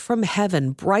light from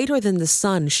heaven, brighter than the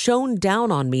sun, shone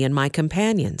down on me and my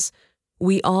companions.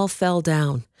 We all fell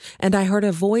down, and I heard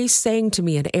a voice saying to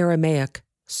me in Aramaic,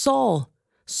 "Saul,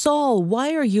 Saul,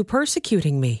 why are you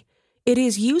persecuting me? It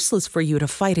is useless for you to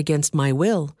fight against my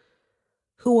will."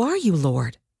 "Who are you,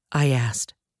 Lord?" I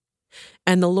asked.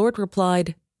 And the Lord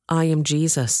replied, "I am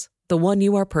Jesus, the one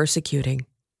you are persecuting.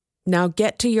 Now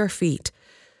get to your feet,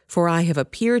 for I have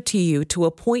appeared to you to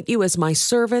appoint you as my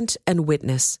servant and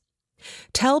witness.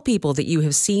 Tell people that you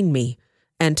have seen me,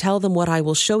 and tell them what I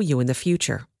will show you in the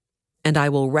future. And I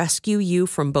will rescue you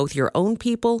from both your own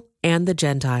people and the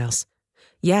Gentiles.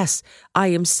 Yes, I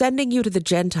am sending you to the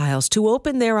Gentiles to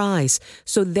open their eyes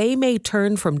so they may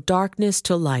turn from darkness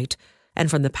to light and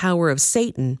from the power of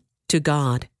Satan to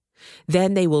God.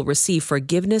 Then they will receive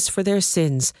forgiveness for their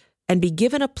sins and be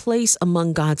given a place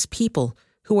among God's people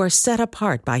who are set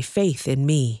apart by faith in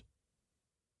me."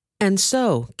 And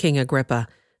so, King Agrippa,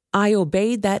 I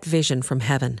obeyed that vision from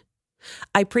heaven.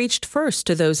 I preached first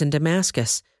to those in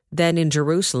Damascus, then in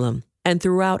Jerusalem, and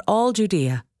throughout all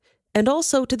Judea, and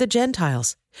also to the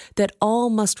Gentiles, that all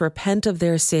must repent of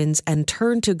their sins and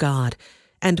turn to God,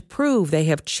 and prove they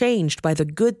have changed by the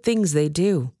good things they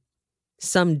do.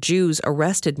 Some Jews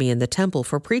arrested me in the temple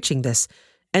for preaching this,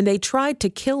 and they tried to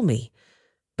kill me.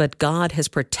 But God has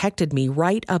protected me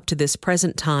right up to this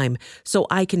present time, so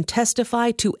I can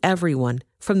testify to everyone,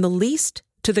 from the least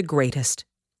to the greatest.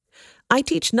 I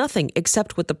teach nothing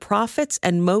except what the prophets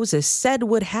and Moses said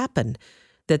would happen,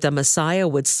 that the Messiah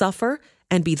would suffer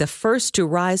and be the first to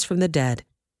rise from the dead,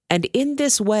 and in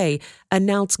this way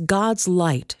announce God's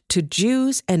light to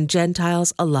Jews and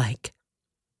Gentiles alike.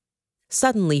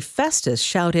 Suddenly Festus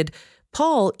shouted,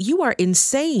 "Paul, you are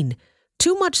insane.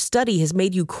 Too much study has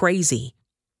made you crazy."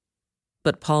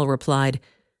 But Paul replied,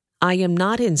 I am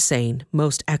not insane,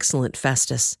 most excellent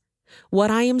Festus.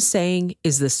 What I am saying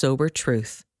is the sober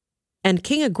truth. And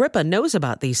King Agrippa knows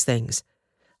about these things.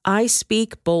 I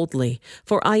speak boldly,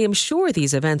 for I am sure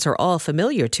these events are all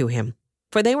familiar to him,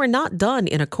 for they were not done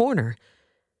in a corner.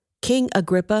 King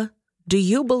Agrippa, do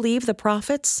you believe the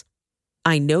prophets?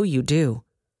 I know you do."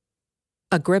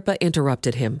 Agrippa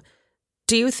interrupted him.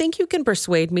 "Do you think you can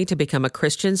persuade me to become a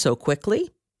Christian so quickly?"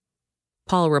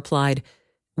 Paul replied,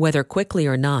 "Whether quickly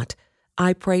or not,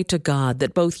 I pray to God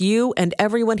that both you and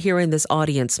everyone here in this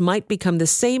audience might become the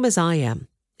same as I am,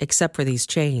 except for these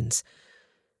chains."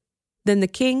 Then the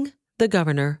king, the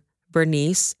governor,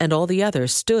 Bernice, and all the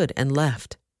others stood and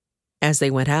left. As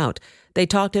they went out, they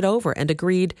talked it over and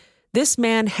agreed, "This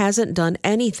man hasn't done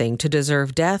anything to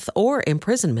deserve death or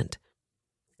imprisonment."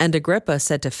 And Agrippa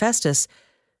said to Festus,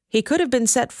 "He could have been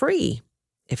set free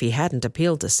if he hadn't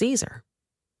appealed to Caesar."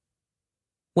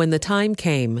 When the time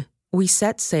came, we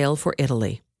set sail for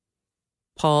Italy.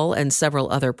 Paul and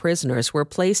several other prisoners were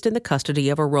placed in the custody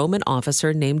of a Roman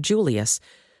officer named Julius,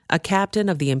 a captain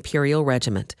of the imperial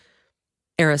regiment.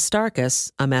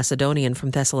 Aristarchus, a Macedonian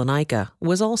from Thessalonica,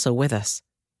 was also with us.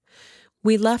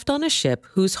 We left on a ship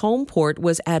whose home port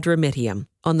was Adramyttium,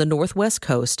 on the northwest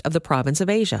coast of the province of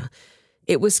Asia.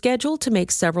 It was scheduled to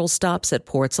make several stops at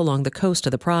ports along the coast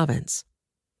of the province.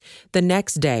 The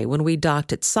next day, when we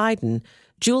docked at Sidon,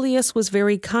 Julius was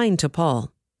very kind to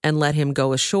Paul and let him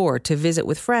go ashore to visit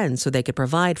with friends so they could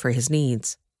provide for his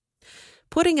needs.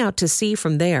 Putting out to sea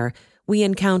from there, we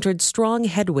encountered strong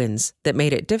headwinds that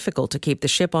made it difficult to keep the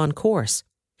ship on course,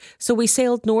 so we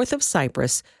sailed north of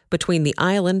Cyprus between the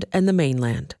island and the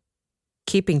mainland.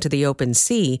 Keeping to the open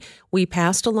sea, we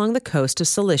passed along the coast of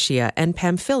Cilicia and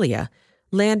Pamphylia,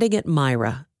 landing at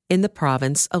Myra in the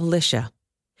province of Lycia.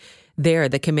 There,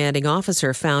 the commanding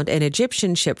officer found an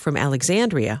Egyptian ship from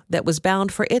Alexandria that was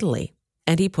bound for Italy,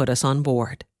 and he put us on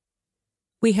board.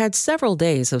 We had several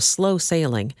days of slow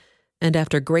sailing, and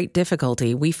after great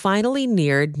difficulty, we finally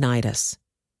neared Cnidus.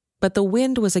 But the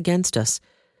wind was against us,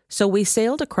 so we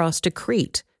sailed across to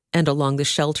Crete and along the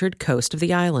sheltered coast of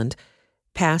the island,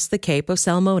 past the Cape of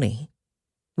Salmone.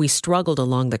 We struggled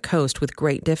along the coast with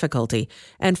great difficulty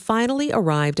and finally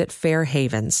arrived at Fair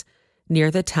Havens,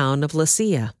 near the town of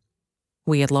Lasea.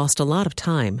 We had lost a lot of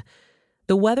time.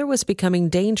 The weather was becoming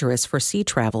dangerous for sea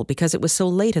travel because it was so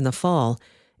late in the fall,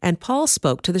 and Paul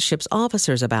spoke to the ship's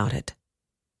officers about it.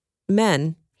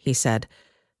 "Men," he said,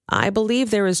 "I believe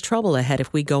there is trouble ahead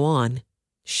if we go on.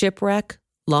 Shipwreck,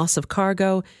 loss of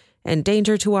cargo, and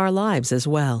danger to our lives as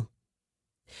well."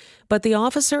 But the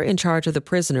officer in charge of the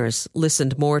prisoners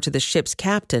listened more to the ship's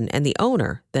captain and the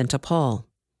owner than to Paul.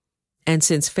 And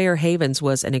since Fair Havens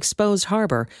was an exposed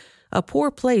harbor, a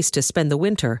poor place to spend the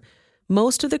winter,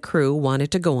 most of the crew wanted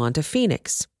to go on to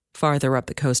Phoenix, farther up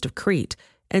the coast of Crete,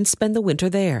 and spend the winter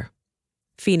there.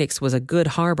 Phoenix was a good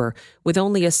harbor with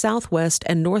only a southwest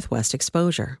and northwest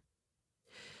exposure.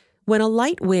 When a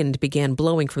light wind began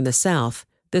blowing from the south,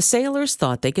 the sailors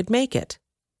thought they could make it.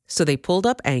 So they pulled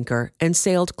up anchor and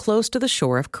sailed close to the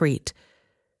shore of Crete.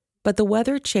 But the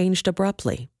weather changed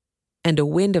abruptly, and a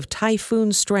wind of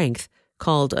typhoon strength,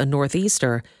 called a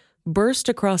northeaster, burst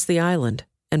across the island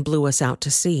and blew us out to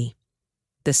sea.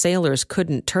 The sailors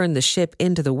couldn't turn the ship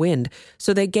into the wind,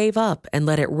 so they gave up and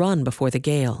let it run before the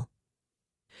gale.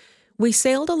 We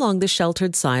sailed along the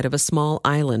sheltered side of a small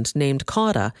island named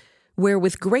Cauda, where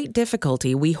with great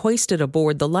difficulty we hoisted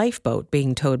aboard the lifeboat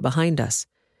being towed behind us.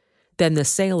 Then the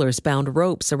sailors bound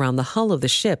ropes around the hull of the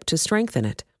ship to strengthen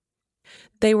it.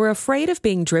 They were afraid of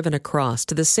being driven across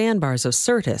to the sandbars of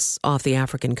Syrtis off the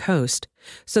African coast,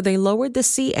 so they lowered the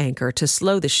sea anchor to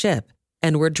slow the ship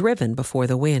and were driven before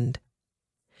the wind.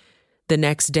 The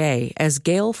next day, as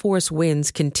gale-force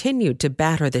winds continued to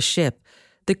batter the ship,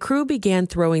 the crew began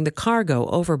throwing the cargo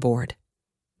overboard.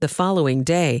 The following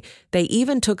day, they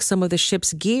even took some of the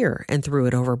ship's gear and threw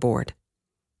it overboard.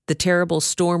 The terrible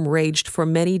storm raged for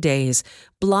many days,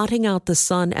 blotting out the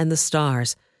sun and the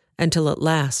stars, until at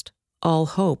last all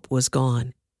hope was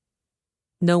gone.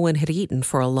 No one had eaten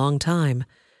for a long time.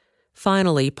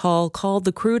 Finally, Paul called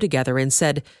the crew together and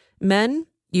said, "Men,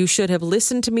 you should have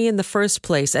listened to me in the first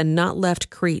place and not left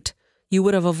Crete. You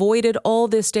would have avoided all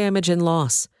this damage and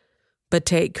loss. But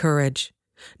take courage.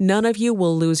 None of you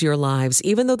will lose your lives,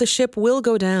 even though the ship will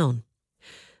go down.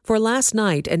 For last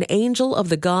night an angel of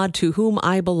the God to whom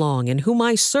I belong and whom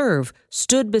I serve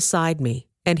stood beside me,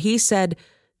 and he said,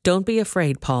 'Don't be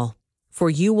afraid, Paul, for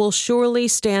you will surely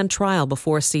stand trial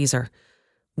before Caesar.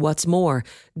 What's more,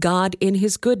 God in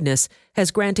his goodness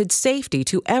has granted safety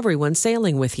to everyone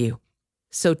sailing with you.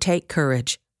 So take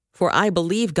courage, for I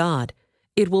believe God.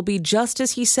 It will be just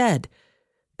as he said.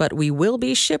 but we will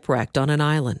be shipwrecked on an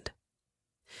island."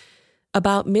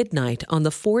 About midnight on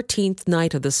the 14th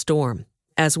night of the storm,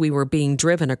 as we were being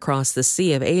driven across the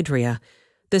Sea of Adria,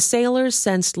 the sailors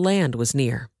sensed land was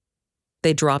near.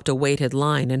 They dropped a weighted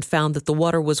line and found that the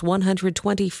water was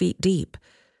 120 feet deep.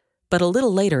 But a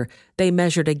little later, they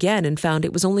measured again and found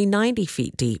it was only 90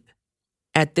 feet deep.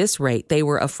 At this rate, they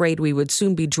were afraid we would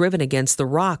soon be driven against the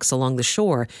rocks along the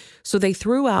shore, so they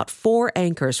threw out 4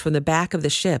 anchors from the back of the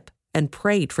ship and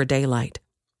prayed for daylight.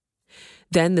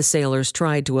 Then the sailors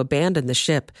tried to abandon the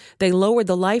ship. They lowered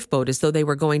the lifeboat as though they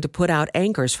were going to put out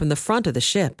anchors from the front of the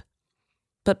ship.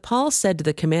 But Paul said to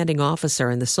the commanding officer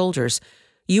and the soldiers,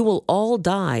 "You will all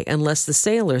die unless the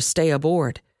sailors stay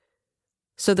aboard."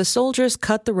 So the soldiers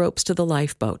cut the ropes to the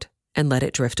lifeboat and let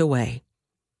it drift away.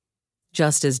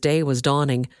 Just as day was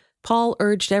dawning, Paul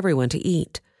urged everyone to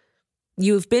eat.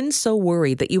 "You have been so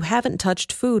worried that you haven't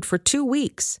touched food for 2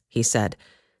 weeks," he said.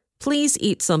 "Please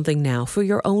eat something now for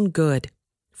your own good,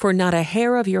 for not a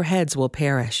hair of your heads will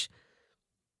perish."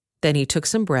 Then he took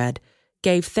some bread,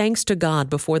 gave thanks to God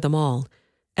before them all,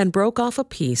 and broke off a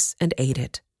piece and ate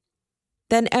it.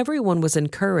 Then everyone was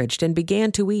encouraged and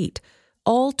began to eat,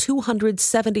 all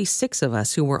 276 of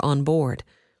us who were on board.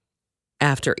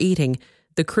 After eating,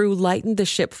 the crew lightened the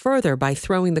ship further by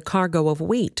throwing the cargo of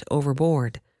wheat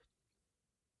overboard.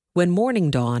 When morning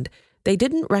dawned, they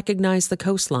didn't recognize the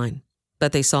coastline,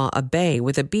 but they saw a bay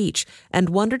with a beach and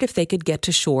wondered if they could get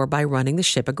to shore by running the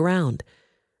ship aground.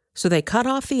 So they cut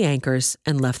off the anchors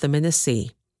and left them in the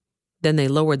sea. Then they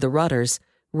lowered the rudders,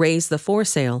 raised the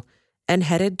foresail, and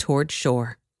headed toward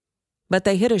shore. But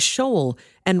they hit a shoal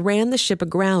and ran the ship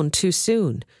aground too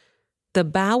soon. The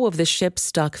bow of the ship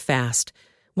stuck fast,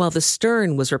 while the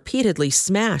stern was repeatedly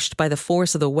smashed by the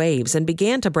force of the waves and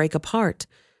began to break apart.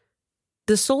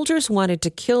 The soldiers wanted to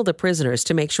kill the prisoners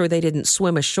to make sure they didn't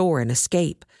swim ashore and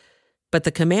escape. But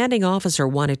the commanding officer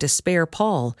wanted to spare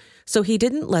Paul, so he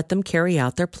didn't let them carry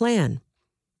out their plan.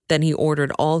 Then he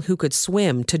ordered all who could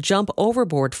swim to jump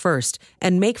overboard first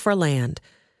and make for land.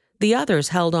 The others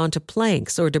held on to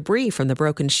planks or debris from the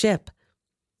broken ship.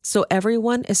 So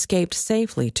everyone escaped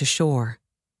safely to shore.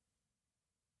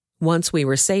 Once we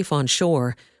were safe on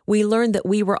shore, we learned that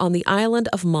we were on the island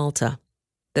of Malta.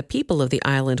 The people of the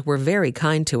island were very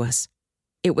kind to us.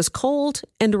 It was cold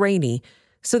and rainy,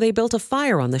 so they built a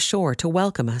fire on the shore to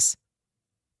welcome us.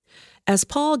 As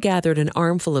Paul gathered an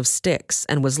armful of sticks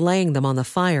and was laying them on the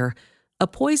fire, a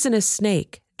poisonous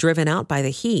snake, driven out by the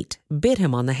heat, bit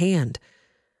him on the hand.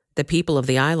 The people of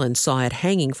the island saw it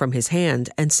hanging from his hand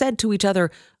and said to each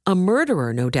other, "A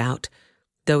murderer, no doubt.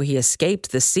 Though he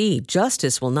escaped the sea,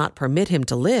 justice will not permit him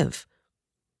to live."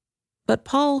 But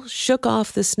Paul shook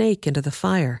off the snake into the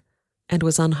fire and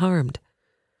was unharmed.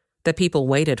 The people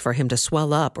waited for him to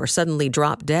swell up or suddenly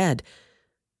drop dead.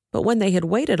 But when they had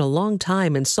waited a long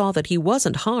time and saw that he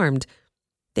wasn't harmed,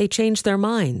 they changed their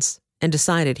minds and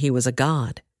decided he was a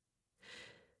god.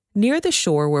 Near the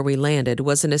shore where we landed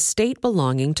was an estate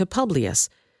belonging to Publius,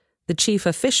 the chief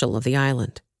official of the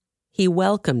island. He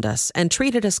welcomed us and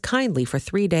treated us kindly for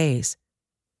 3 days.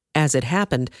 As it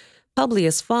happened,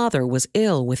 Publius' father was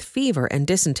ill with fever and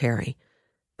dysentery.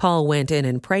 Paul went in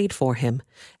and prayed for him,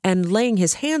 and laying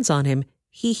his hands on him,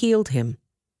 he healed him.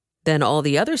 Then all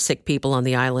the other sick people on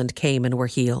the island came and were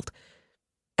healed.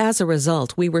 As a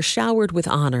result, we were showered with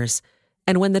honors,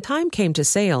 and when the time came to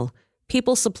sail,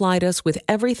 people supplied us with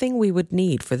everything we would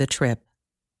need for the trip.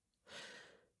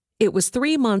 It was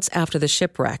 3 months after the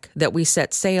shipwreck that we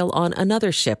set sail on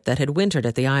another ship that had wintered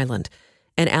at the island,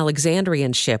 an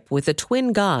Alexandrian ship with the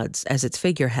twin gods as its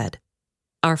figurehead.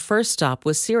 Our first stop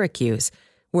was Syracuse,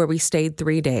 where we stayed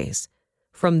 3 days.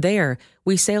 From there,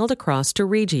 we sailed across to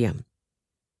Rhegium.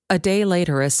 A day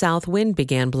later, a south wind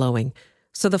began blowing,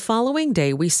 so the following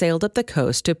day we sailed up the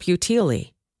coast to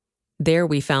Puteoli. There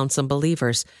we found some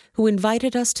believers who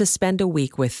invited us to spend a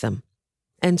week with them.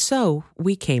 And so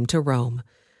we came to Rome.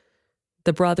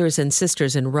 The brothers and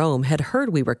sisters in Rome had heard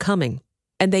we were coming,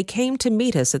 and they came to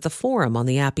meet us at the Forum on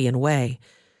the Appian Way.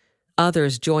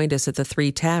 Others joined us at the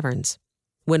 3 taverns.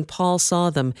 When Paul saw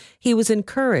them, he was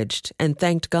encouraged and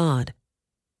thanked God.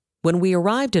 When we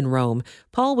arrived in Rome,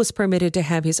 Paul was permitted to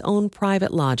have his own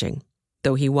private lodging,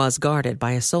 though he was guarded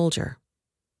by a soldier.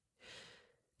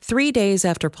 3 days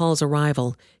after Paul's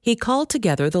arrival, he called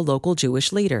together the local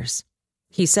Jewish leaders.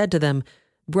 He said to them,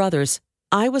 "Brothers,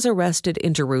 I was arrested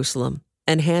in Jerusalem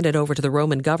and handed over to the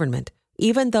Roman government,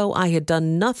 even though I had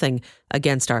done nothing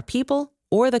against our people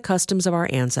or the customs of our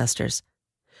ancestors.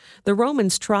 The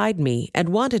Romans tried me and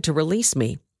wanted to release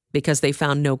me because they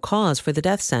found no cause for the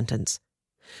death sentence.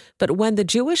 But when the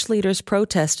Jewish leaders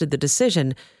protested the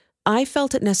decision, I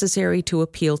felt it necessary to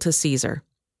appeal to Caesar,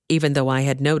 even though I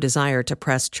had no desire to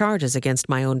press charges against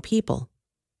my own people.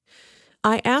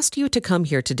 I asked you to come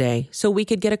here today so we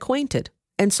could get acquainted,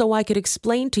 and so I could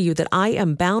explain to you that I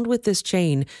am bound with this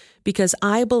chain because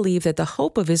I believe that the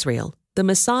hope of Israel, the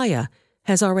Messiah,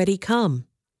 has already come."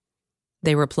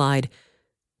 They replied,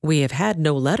 "We have had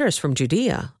no letters from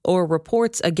Judea or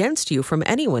reports against you from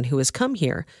anyone who has come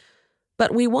here,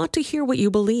 but we want to hear what you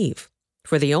believe,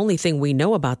 for the only thing we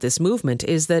know about this movement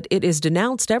is that it is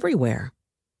denounced everywhere."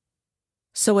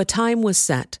 So a time was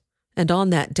set, and on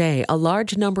that day a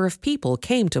large number of people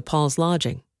came to Paul's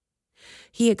lodging.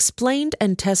 He explained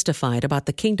and testified about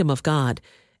the kingdom of God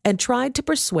and tried to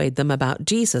persuade them about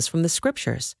Jesus from the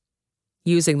Scriptures.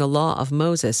 Using the law of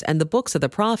Moses and the books of the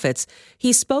prophets,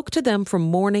 he spoke to them from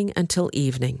morning until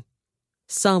evening.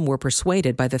 Some were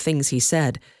persuaded by the things he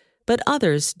said, but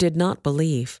others did not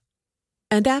believe.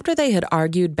 And after they had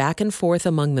argued back and forth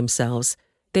among themselves,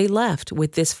 they left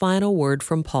with this final word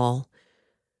from Paul: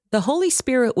 "The Holy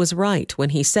Spirit was right when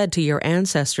he said to your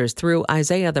ancestors through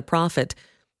Isaiah the prophet,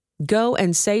 'Go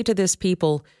and say to this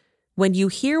people, when you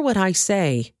hear what I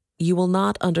say, you will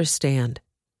not understand.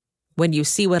 When you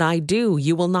see what I do,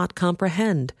 you will not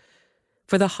comprehend.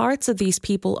 For the hearts of these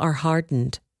people are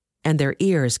hardened, and their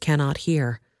ears cannot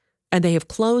hear, and they have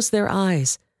closed their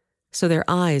eyes, so their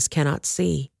eyes cannot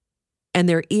see, and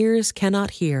their ears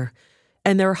cannot hear,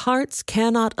 and their hearts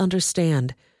cannot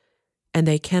understand, and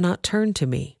they cannot turn to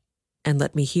me and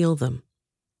let me heal them.'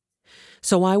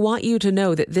 So I want you to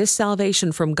know that this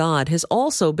salvation from God has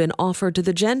also been offered to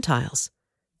the Gentiles,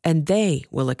 and they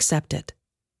will accept it."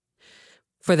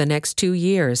 For the next 2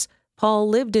 years, Paul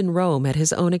lived in Rome at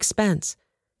his own expense.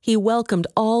 He welcomed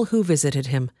all who visited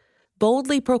him,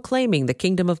 boldly proclaiming the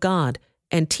kingdom of God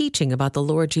and teaching about the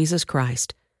Lord Jesus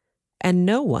Christ. And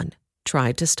no one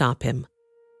tried to stop him.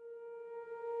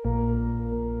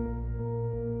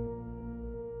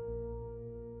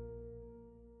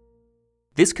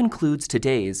 This concludes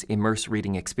today's Immerse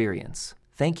Reading Experience.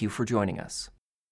 Thank you for joining us.